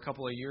tennis for a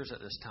couple of years at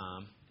this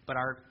time, but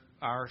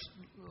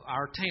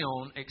our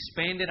town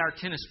expanded our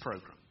tennis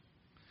program.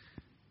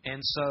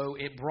 And so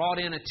it brought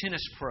in a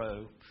tennis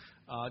pro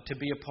to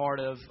be a part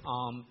of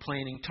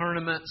planning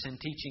tournaments and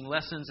teaching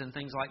lessons and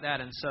things like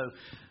that. And so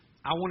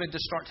I wanted to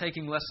start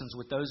taking lessons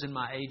with those in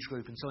my age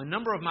group. And so a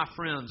number of my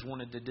friends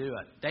wanted to do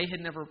it. They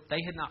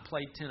had not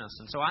played tennis.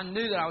 And so I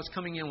knew that I was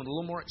coming in with a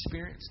little more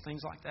experience,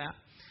 things like that.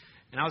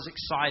 And I was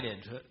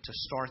excited to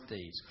start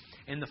these.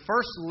 And the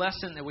first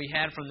lesson that we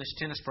had from this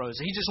tennis pro is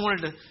he just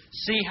wanted to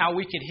see how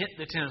we could hit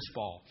the tennis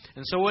ball.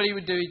 And so what he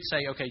would do, he'd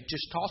say, okay,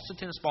 just toss the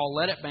tennis ball,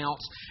 let it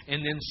bounce,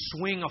 and then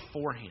swing a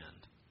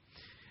forehand.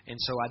 And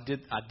so I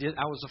did.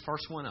 I was the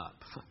first one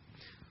up.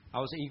 I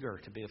was eager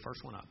to be the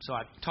first one up. So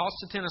I tossed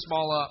the tennis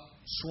ball up,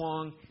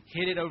 swung,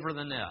 hit it over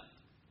the net.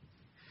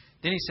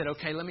 Then he said,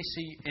 okay, let me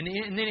see.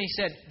 And then he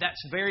said, that's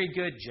very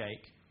good,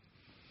 Jake.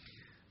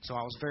 So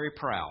I was very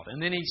proud.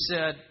 And then he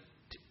said,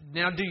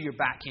 now do your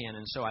backhand.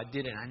 And so I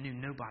did it. I knew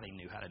nobody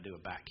knew how to do a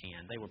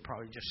backhand. They were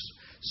probably just...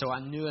 So I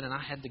knew it, and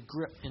I had the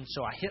grip. And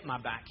so I hit my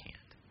backhand.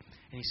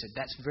 And he said,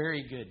 that's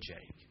very good,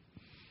 Jake.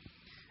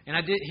 And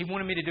I did. He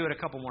wanted me to do it a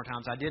couple more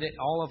times. I did it.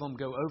 All of them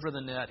go over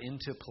the net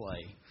into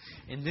play.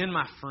 And then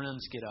my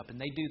friends get up, and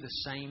they do the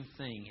same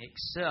thing,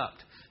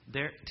 except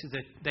they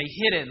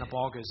hit it, and the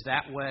ball goes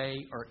that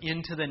way or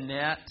into the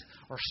net,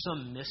 or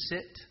some miss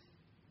it.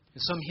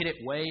 And some hit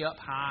it way up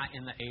high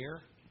in the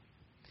air.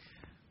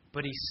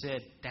 But he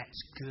said,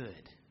 that's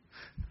good.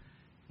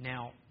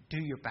 Now,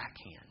 do your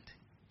backhand.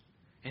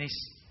 And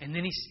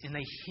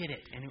they hit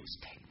it, and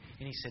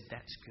and he said,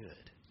 that's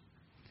good.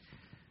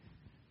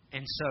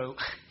 And so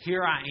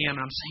here I am, and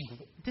I'm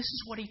saying, this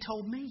is what he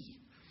told me.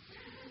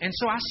 And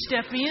so I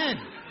step in.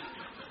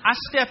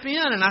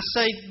 And I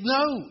say,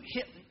 no,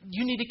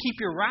 you need to keep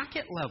your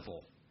racket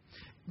level.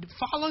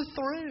 Follow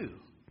through.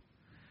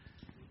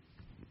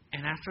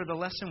 And after the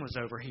lesson was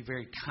over, he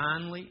very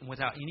kindly, and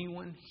without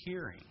anyone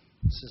hearing,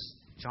 says,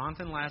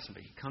 Jonathan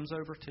Lazenby, he comes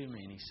over to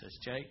me and he says,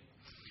 Jake,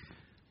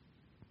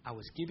 I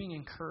was giving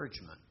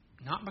encouragement,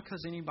 not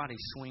because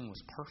anybody's swing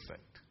was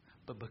perfect,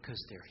 but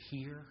because they're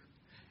here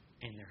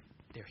and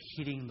they're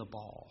hitting the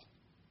ball.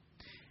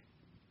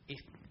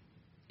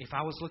 If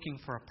I was looking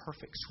for a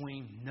perfect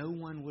swing, no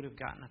one would have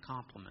gotten a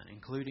compliment,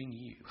 including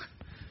you.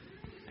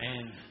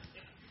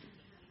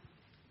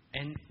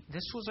 And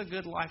this was a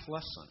good life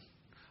lesson.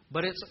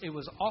 But it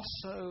was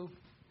also,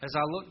 as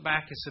I look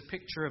back, it's a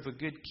picture of a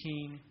good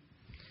king.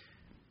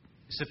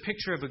 It's a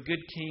picture of a good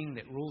king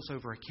that rules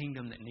over a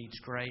kingdom that needs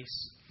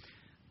grace,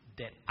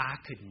 that I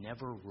could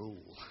never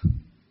rule.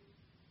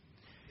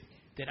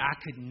 That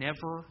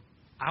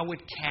I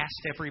would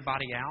cast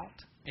everybody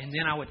out, and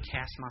then I would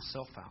cast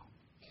myself out.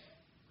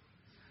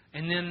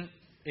 And then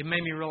it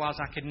made me realize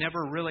I could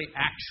never really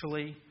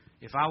actually,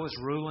 if I was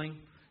ruling,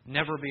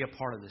 never be a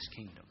part of this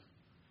kingdom.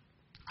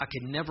 I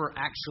could never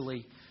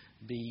actually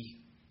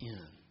be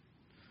in.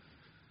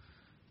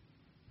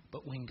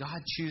 But when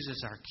God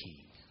chooses our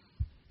king,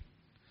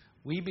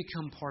 we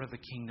become part of a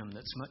kingdom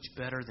that's much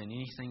better than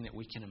anything that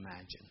we can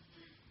imagine.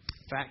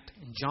 In fact,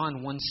 in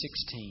John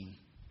 1:16,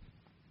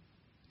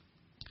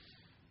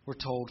 we're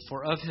told,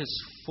 for of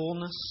His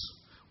fullness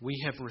we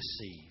have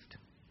received.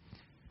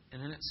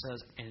 And then it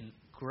says, and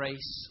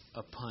grace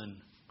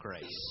upon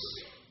grace.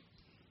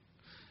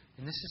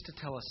 And this is to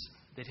tell us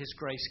that His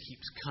grace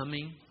keeps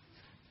coming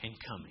and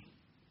coming.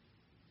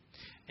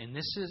 And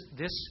this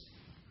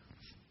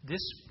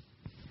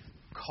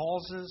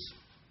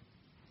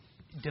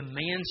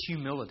demands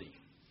humility.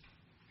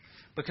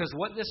 Because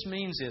what this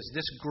means is,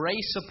 this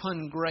grace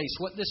upon grace,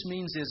 what this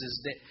means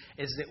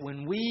is that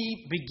when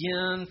we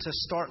begin to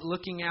start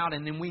looking out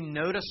and then we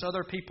notice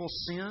other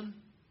people's sin,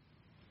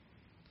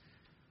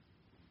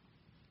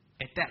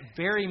 at that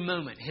very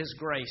moment, His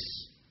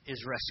grace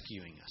is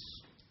rescuing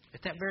us.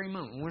 At that very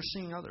moment, when we're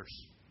seeing others.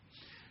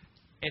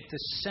 at the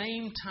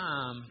same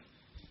time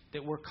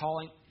that we're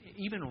calling,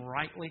 even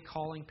rightly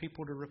calling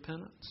people to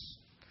repentance,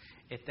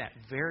 at that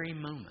very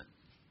moment,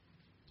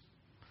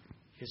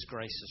 His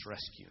grace is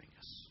rescuing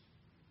us.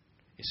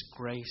 It's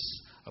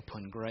grace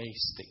upon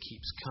grace that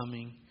keeps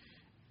coming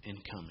and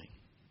coming.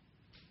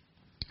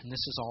 And this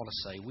is all to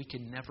say, we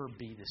can never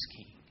be this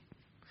king.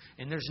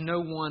 And there's no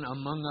one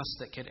among us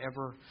that could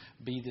ever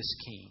be this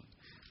king.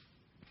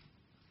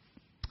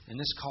 And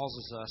this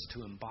causes us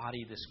to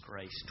embody this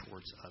grace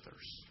towards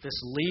others. This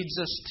leads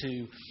us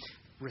to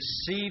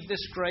receive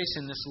this grace,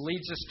 and this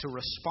leads us to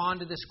respond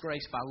to this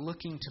grace by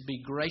looking to be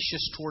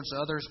gracious towards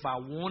others, by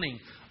wanting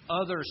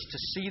others to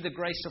see the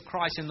grace of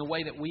Christ in the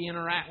way that we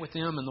interact with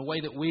them, and the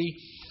way that we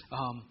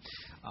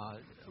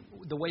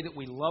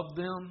love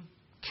them,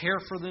 care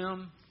for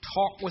them,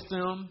 talk with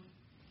them,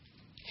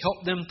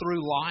 help them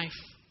through life,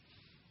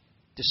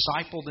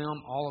 disciple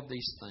them, all of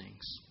these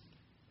things.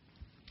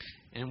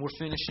 And we're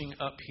finishing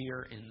up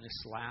here in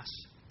this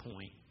last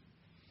point.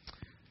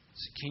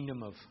 It's a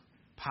kingdom of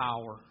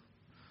power,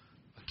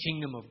 a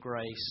kingdom of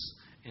grace,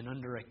 and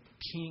under a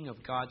king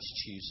of God's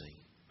choosing,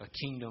 a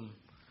kingdom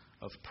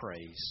of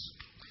praise.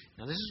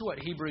 Now, this is what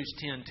Hebrews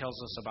 10 tells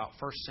us about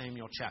 1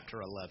 Samuel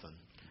chapter 11,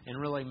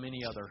 and really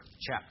many other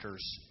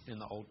chapters in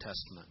the Old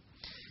Testament.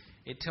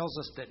 It tells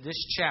us that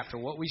this chapter,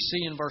 what we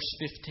see in verse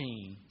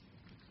 15,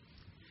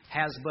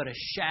 has but a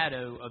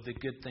shadow of the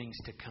good things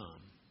to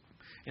come.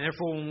 And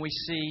therefore, when we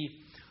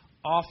see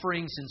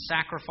offerings and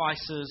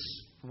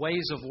sacrifices,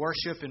 ways of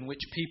worship in which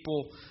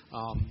people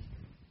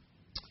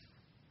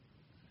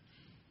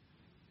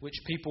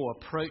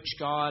approach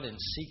God and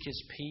seek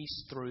His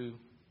peace through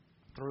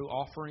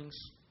offerings,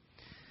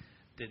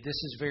 that this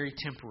is very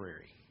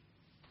temporary.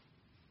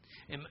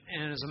 And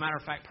as a matter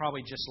of fact,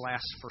 probably just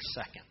lasts for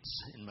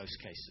seconds in most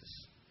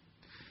cases.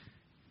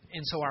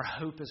 And so our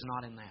hope is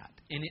not in that.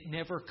 And it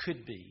never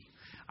could be.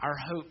 Our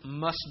hope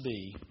must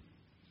be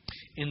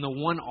in the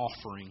one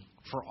offering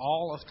for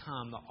all of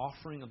time, the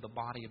offering of the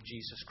body of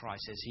Jesus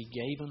Christ as He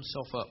gave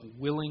Himself up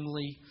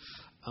willingly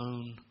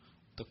on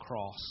the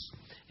cross.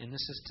 And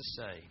this is to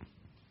say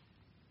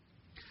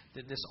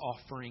that this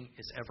offering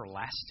is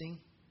everlasting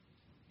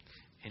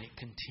and it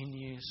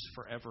continues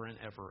forever and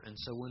ever. And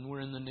so when we're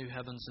in the new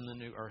heavens and the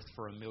new earth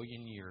for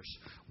 1,000,000 years,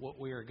 what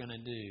we are going to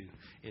do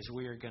is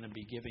we are going to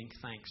be giving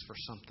thanks for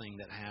something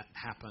that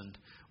happened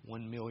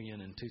 1,000,000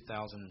 and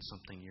 2,000 and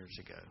something years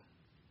ago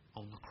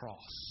on the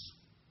cross.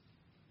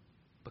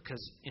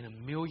 Because in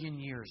 1,000,000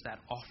 years, that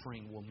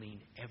offering will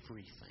mean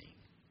everything.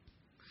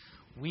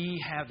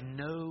 We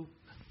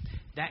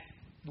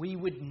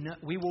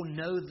will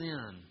know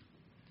then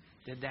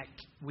that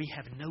we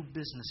have no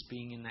business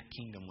being in that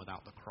kingdom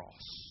without the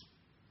cross,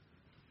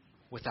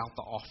 without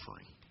the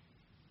offering.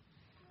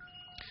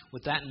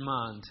 With that in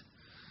mind,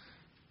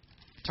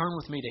 turn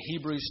with me to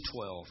Hebrews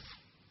 12.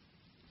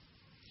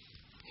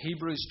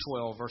 Hebrews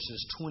 12,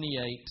 verses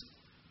 28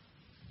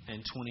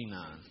 and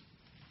 29.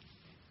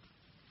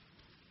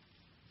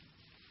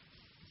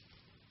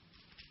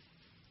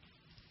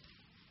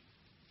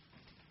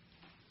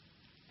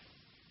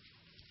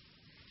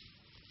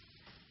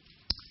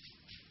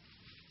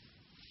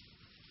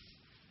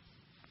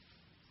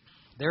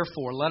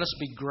 Therefore, let us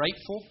be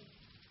grateful.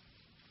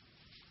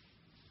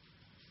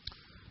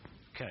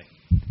 Okay.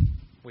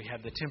 We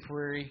have the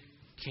temporary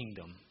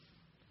kingdom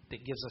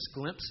that gives us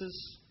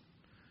glimpses,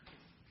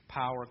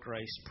 power,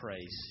 grace,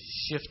 praise,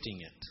 shifting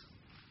it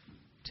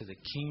to the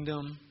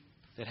kingdom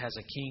that has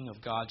a king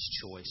of God's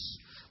choice.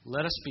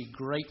 Let us be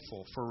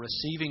grateful for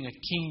receiving a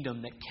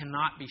kingdom that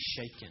cannot be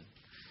shaken.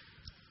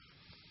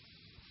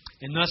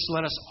 And thus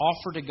let us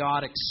offer to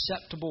God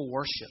acceptable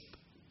worship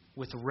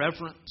with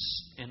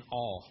reverence and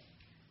awe.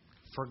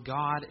 For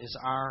God is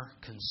our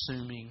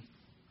consuming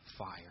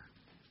fire.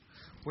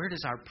 Where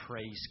does our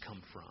praise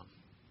come from?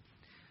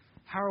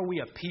 How are we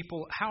a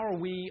people? How are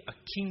we a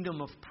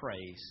kingdom of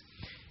praise?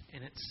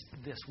 And it's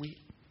this.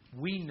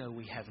 We know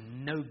we have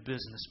no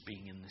business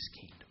being in this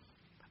kingdom.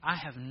 I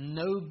have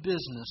no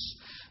business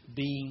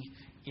being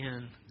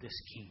in this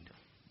kingdom.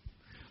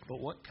 But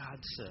what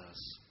God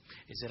says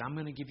is that I'm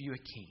going to give you a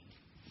king.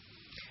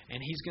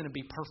 And He's going to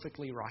be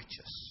perfectly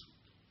righteous.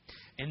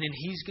 And then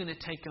He's going to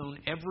take on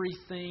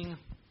everything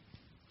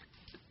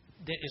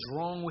that is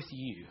wrong with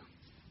you,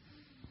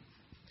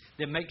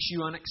 that makes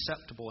you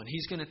unacceptable. And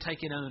He's going to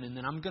take it on. And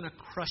then I'm going to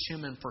crush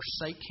Him and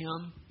forsake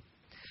Him.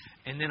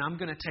 And then I'm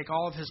going to take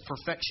all of His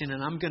perfection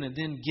and I'm going to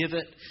then give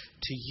it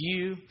to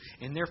you.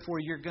 And therefore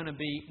you're going to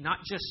be not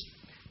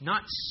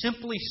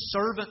simply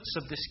servants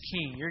of this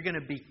king. You're going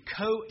to be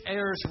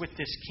co-heirs with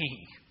this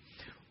king,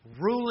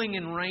 ruling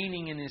and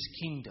reigning in His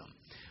kingdom.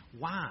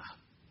 Why?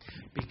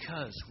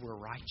 Because we're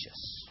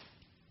righteous.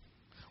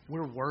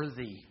 We're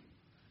worthy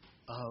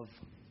of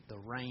the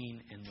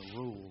reign and the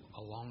rule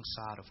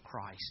alongside of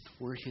Christ.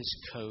 We're His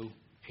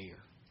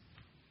co-heir.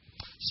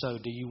 So,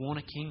 do you want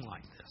a king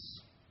like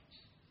this?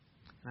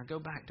 Now go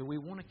back. Would we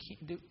want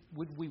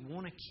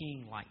a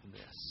king like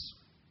this?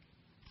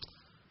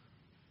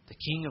 The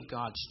King of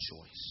God's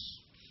choice.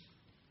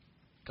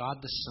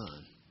 God the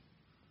Son.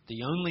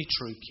 The only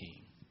true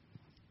King.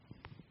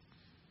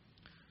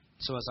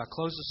 So as I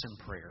close us in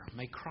prayer,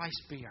 may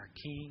Christ be our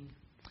King,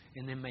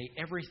 and then may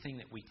everything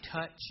that we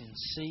touch and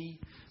see,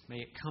 may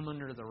it come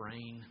under the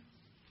reign.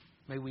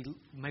 May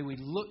we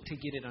look to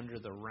get it under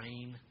the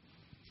reign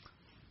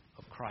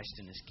of Christ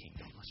and His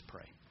kingdom. Let's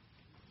pray.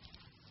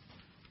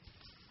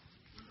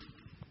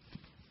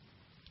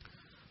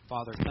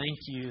 Father, thank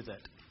You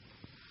that,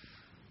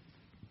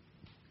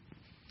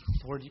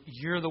 Lord,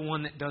 You're the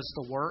one that does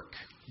the work.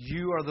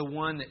 You are the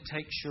one that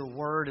takes Your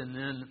word and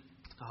then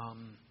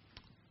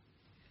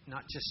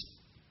not just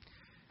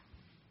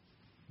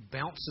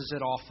bounces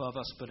it off of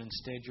us, but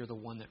instead You're the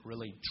one that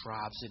really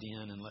drives it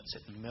in and lets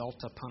it melt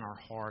upon our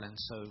heart. And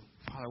so,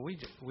 Father,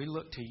 we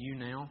look to You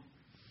now.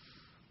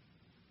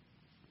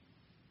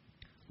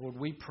 Lord,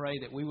 we pray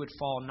that we would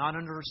fall not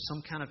under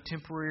some kind of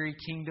temporary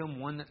kingdom,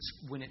 one that's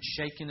when it's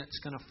shaken, it's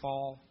going to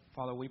fall.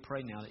 Father, we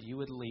pray now that You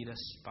would lead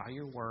us by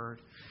Your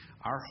word.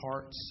 Our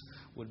hearts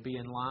would be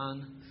in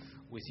line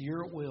with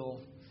Your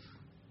will,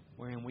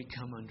 wherein we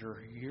come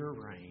under Your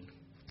reign.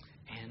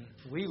 And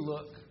we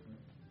look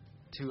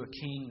to a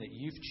King that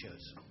You've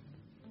chosen,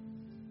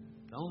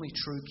 the only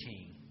true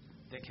King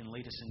that can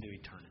lead us into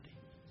eternity.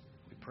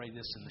 We pray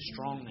this in the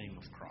strong name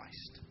of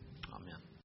Christ. Amen.